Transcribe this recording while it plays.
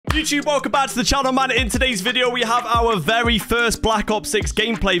YouTube, welcome back to the channel, man. In today's video, we have our very first Black Ops 6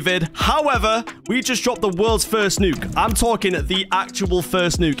 gameplay vid. However, we just dropped the world's first nuke. I'm talking the actual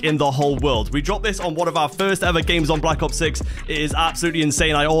first nuke in the whole world. We dropped this on one of our first ever games on Black Ops 6. It is absolutely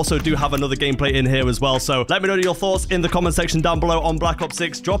insane. I also do have another gameplay in here as well. So let me know your thoughts in the comment section down below on Black Ops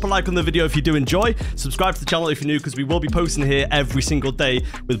 6. Drop a like on the video if you do enjoy. Subscribe to the channel if you're new, because we will be posting here every single day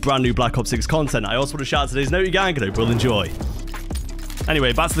with brand new Black Ops 6 content. I also want to shout out today's Naughty Gang, and I hope you'll enjoy.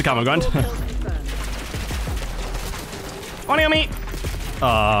 Anyway, back to the camera, Grand. Money on me!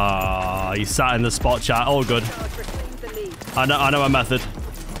 Ah, he sat in the spot, chat. All good. I know my method.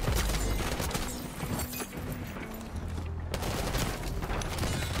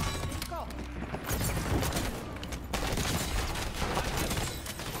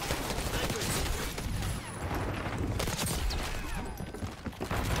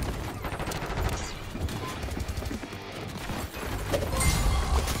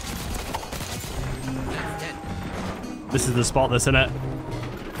 This is the spot that's in it.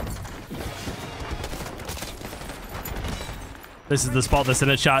 This is the spot that's in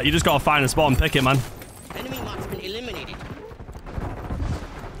it, chat. You just gotta find a spot and pick it, man. Enemy marksman eliminated.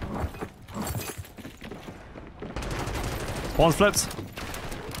 One flipped.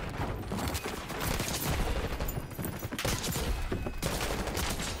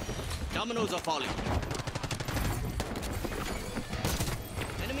 Dominoes are falling.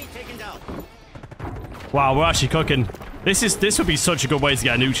 Enemy taken down. Wow, we're actually cooking. This would be such a good way to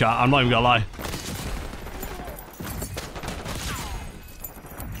get a nuke, chat. I'm not even gonna lie.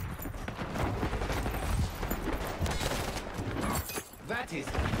 That is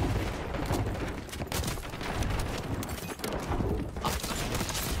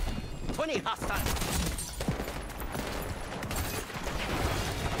 20 hostile.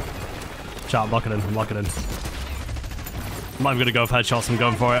 Chat, I'm locking in. I'm locking in. I'm not even gonna go for headshots. I'm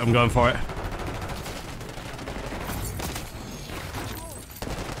going for it. I'm going for it.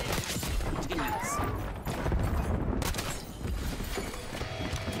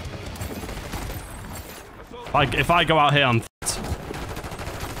 If I go out here, I'm f***ed.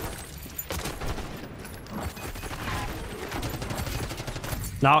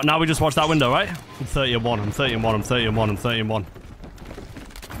 Now we just watch that window, right? I'm 30 and 1, I'm 30 and 1, I'm 30 and 1, I'm 30 and 1.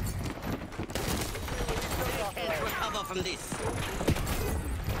 Can't recover from this.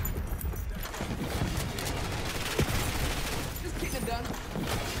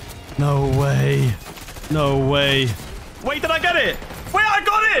 No way. No way. Wait, did I get it? Wait, I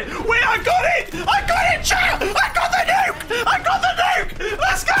got it! Wait, I got it! I got it, chat! I got the nuke! I got the nuke!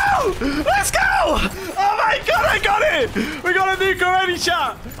 Let's go! Let's go! Oh my god, I got it! We got a nuke already,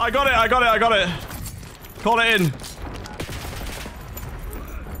 chat! I got it, I got it, I got it. Call it in.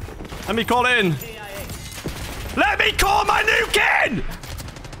 Let me call it in. Let me call my nuke in!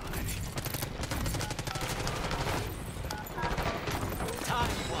 Time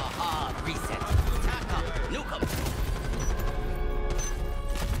for a hard reset. Tack up. Nuke 'em.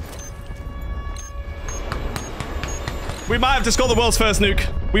 We might have just got the world's first nuke.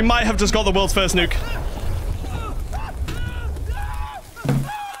 We might have just got the world's first nuke.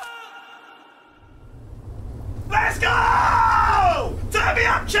 Let's go! Turn me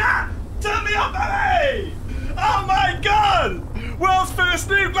up, chat! Turn me up, baby! Oh my god! World's first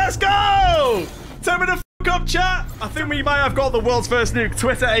nuke, let's go! Turn me the f up, chat! I think we might have got the world's first nuke.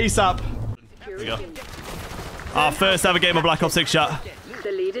 Twitter ASAP. Here we go. Our first ever game of Black Ops 6, chat.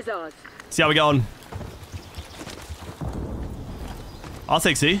 The lead is ours. See how we get on. I'll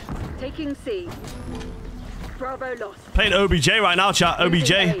take C. Taking C. Bravo lost. Playing OBJ right now, chat.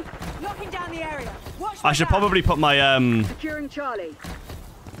 OBJ. Locking down the area. Watch I should probably put my Securing Charlie.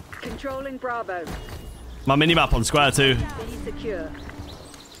 Controlling Bravo. my minimap on square too. B secure.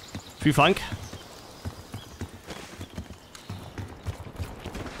 Free flank.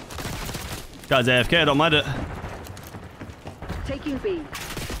 Guy's AFK, I don't mind it. Taking B.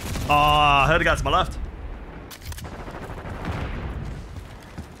 Oh, I heard a guy to my left.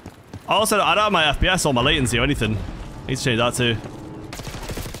 Also, I don't have my FPS or my latency or anything. Need to change that too.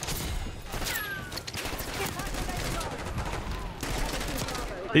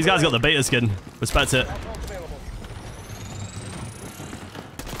 These guys got the beta skin. Respect it.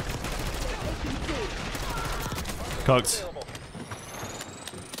 Cooked.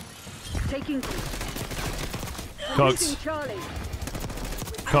 Taking Cooked. Charlie.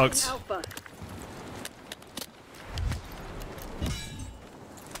 Cooked. Alpha.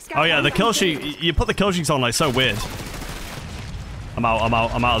 Oh yeah, the kill sheet. You put the kill sheets on like so weird. I'm out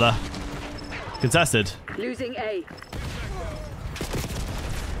of there. Contested. Losing A.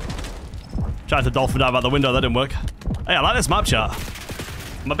 Tried to dolphin dive out the window, that didn't work. Hey, I like this map, chat.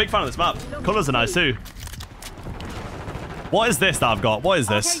 I'm a big fan of this map. Colors are nice too. What is this that I've got? What is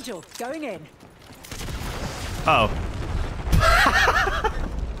this? Archangel, going in. Oh.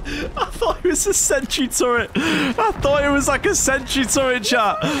 I thought it was a sentry turret. I thought it was like a sentry turret,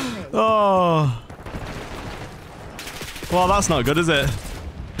 chat. Oh. Well, that's not good, is it?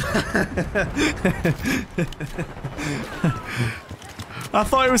 I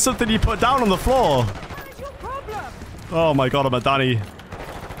thought it was something you put down on the floor. What is your problem? Oh my god, I'm a Danny.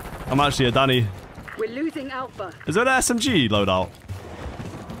 I'm actually a Danny. We're losing Alpha. Is there an SMG loadout?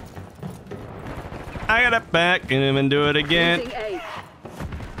 I got it back and do it again. Losing A.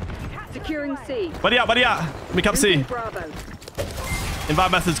 Securing C. Where you at? Where you at? Let me cap C. Losing Bravo.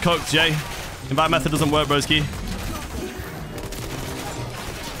 Invite method's cooked, Jay. Invite method doesn't work, broski.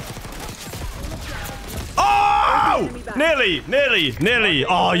 Oh! Nearly.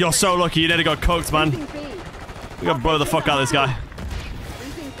 Oh, you're so lucky. You nearly got cooked, man. Losing B. We gotta blow the fuck out of this guy.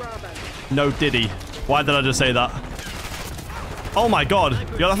 Losing Bravo. No diddy. Why did I just say that? Oh my god.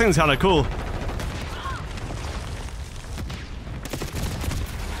 Yo, that thing's kind of cool.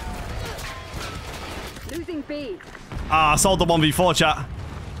 Losing B. Ah, I sold the 1v4, chat.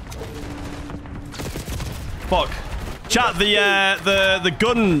 Fuck. Chat, the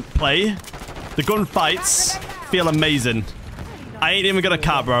gun play, the gun fights feel amazing. I ain't even gonna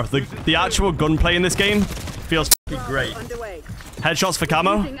cap, bro. The actual gunplay in this game feels fucking great. Underway. Headshots for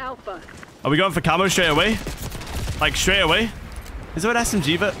camo. Losing Alpha. Are we going for camo straight away? Like straight away? Is there an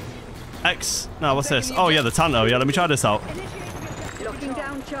SMG bit? X? No, what's this? Oh yeah, the Tanto. Yeah, let me try this out. Locking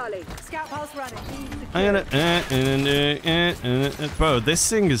down Charlie. Scout pulse running. I'm gonna. Bro, this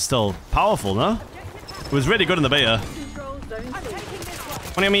thing is still powerful, no? It was really good in the beta. Control zone I'm C. taking this one.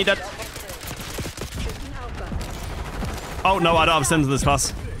 What do you mean, Dad? Losing Alpha. Oh no, I don't have sins in this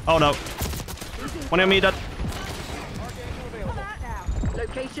class. Oh no. What do you mean, Dad? Come out now.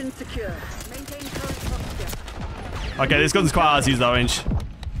 Location secure. Maintain current posture. Okay, this gun's quite hard to use that range.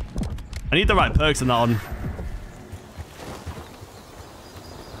 I need the right perks in that one.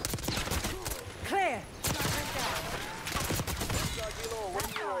 Clear.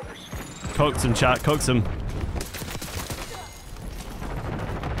 Coaxed him, chat. Coaxed him.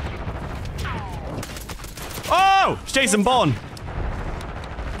 Oh! It's Jason Bourne.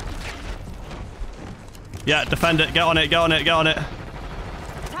 Yeah, defend it. Get on it. Get on it. Get on it.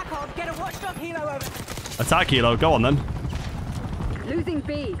 Attack on. Get a watchdog helo over. Attack helo. Go on then. Losing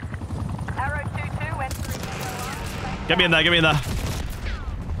B. Arrow 2-2 went through. Get me in there. Get me in there.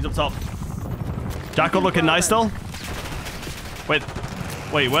 He's up top. Jackal looking nice still. Wait,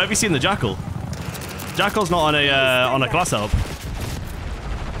 where have you seen the Jackal? Jackal's not on a class setup.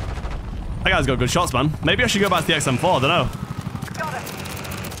 That guy's got good shots, man. Maybe I should go back to the XM4. I don't know.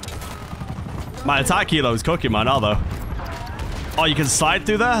 My attack helo is cooking right now, though. Oh, you can slide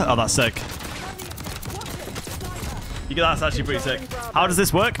through there? Oh, that's sick. That's actually pretty sick. How does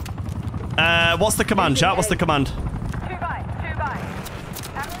this work? What's the command, chat? What's the command? 2 by.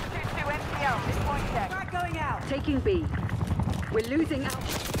 Arrow 2-2 NPL. This point deck. Frag going out. Taking B. We're losing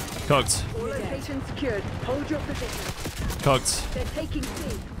Alpha. Cooked. All locations secured. Hold your position. Cooked. They're taking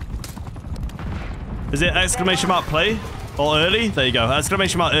C. Is it exclamation mark play? Or early? There you go.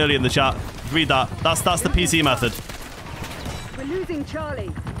 Exclamation mark early in the chat. Read that. That's the PC method. We're losing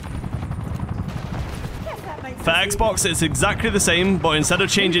Charlie. For Xbox, it's exactly the same, but instead of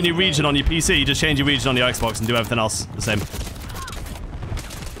changing your region on your PC, you just change your region on your Xbox and do everything else the same.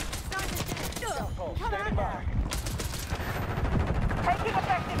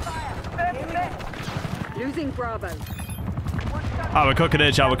 Losing Bravo. Oh, we're cooking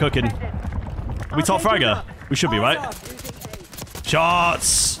here, chat. We're cooking. Are we top fragger? We should be, right? Losing A.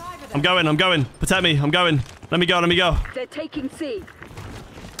 Shots! I'm going. Protect me. I'm going. Let me go. They're taking C.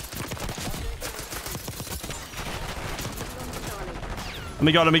 Let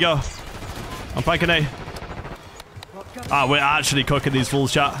me go. I'm flanking A. Ah, we're actually cooking these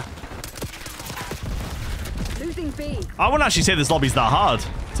fools, chat. Losing B. I wouldn't actually say this lobby's that hard,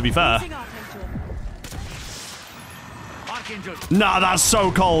 to be fair. Nah, that's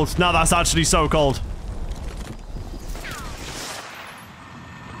so cold. Nah, that's actually so cold.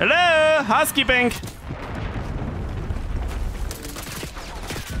 Hello, housekeeping.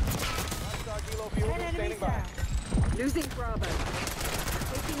 Losing Bravo.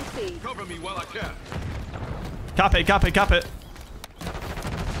 Taking C. Cover me while I can. Cap it.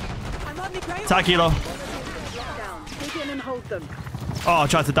 I'm on the grave. Attack helo. Down. Dig in and hold them. Oh, I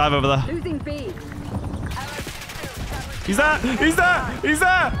tried to dive over there. Losing B. He's there.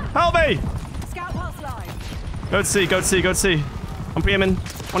 Help me. Scout pulse line. Go to C. I'm pre-aiming.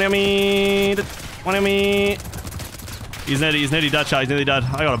 One of me. He's nearly dead, chat. He's nearly dead.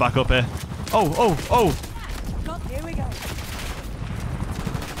 I gotta back up here. Oh. Here we go.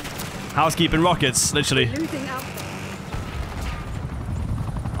 Housekeeping rockets, literally. Losing Alpha.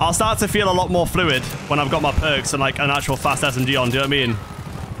 I'll start to feel a lot more fluid when I've got my perks and like an actual fast SMG on. Do you know what I mean?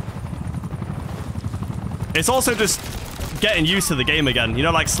 It's also just getting used to the game again. You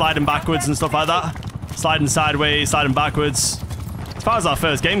know, like sliding backwards and stuff like that. Sliding sideways, sliding backwards. As far as our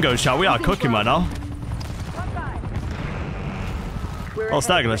first game goes, chat, we are cooking right now. We're Oh, ahead,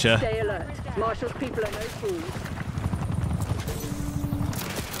 stagger, but yeah. Stay alert. Marshall's people are no fools.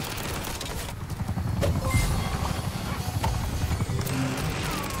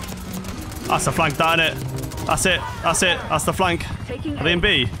 That's the flank, that innit? That's it. That's the flank. Taking Are they in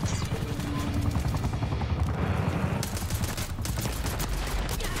B?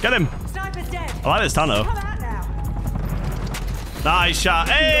 Get him. Sniper's dead. I like this Tano. Come out now. Nice shot.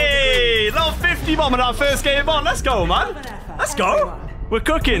 Hey, little 50 bomb in our first game on. Let's go, man. Let's go. We're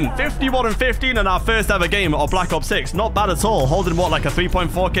cooking. 51 and 15 in our first ever game of Black Ops 6. Not bad at all. Holding what, like a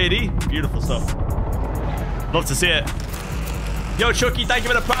 3.4 KD? Beautiful stuff. Love to see it. Yo, Chucky, thank you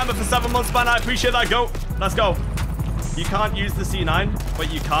for the primer for 7 months, man. I appreciate that. Go. Let's go. You can't use the C9,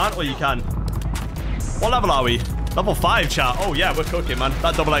 but you can't or you can. What level are we? Level 5, chat. Oh, yeah, we're cooking, man.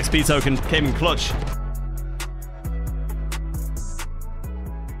 That double XP token came in clutch.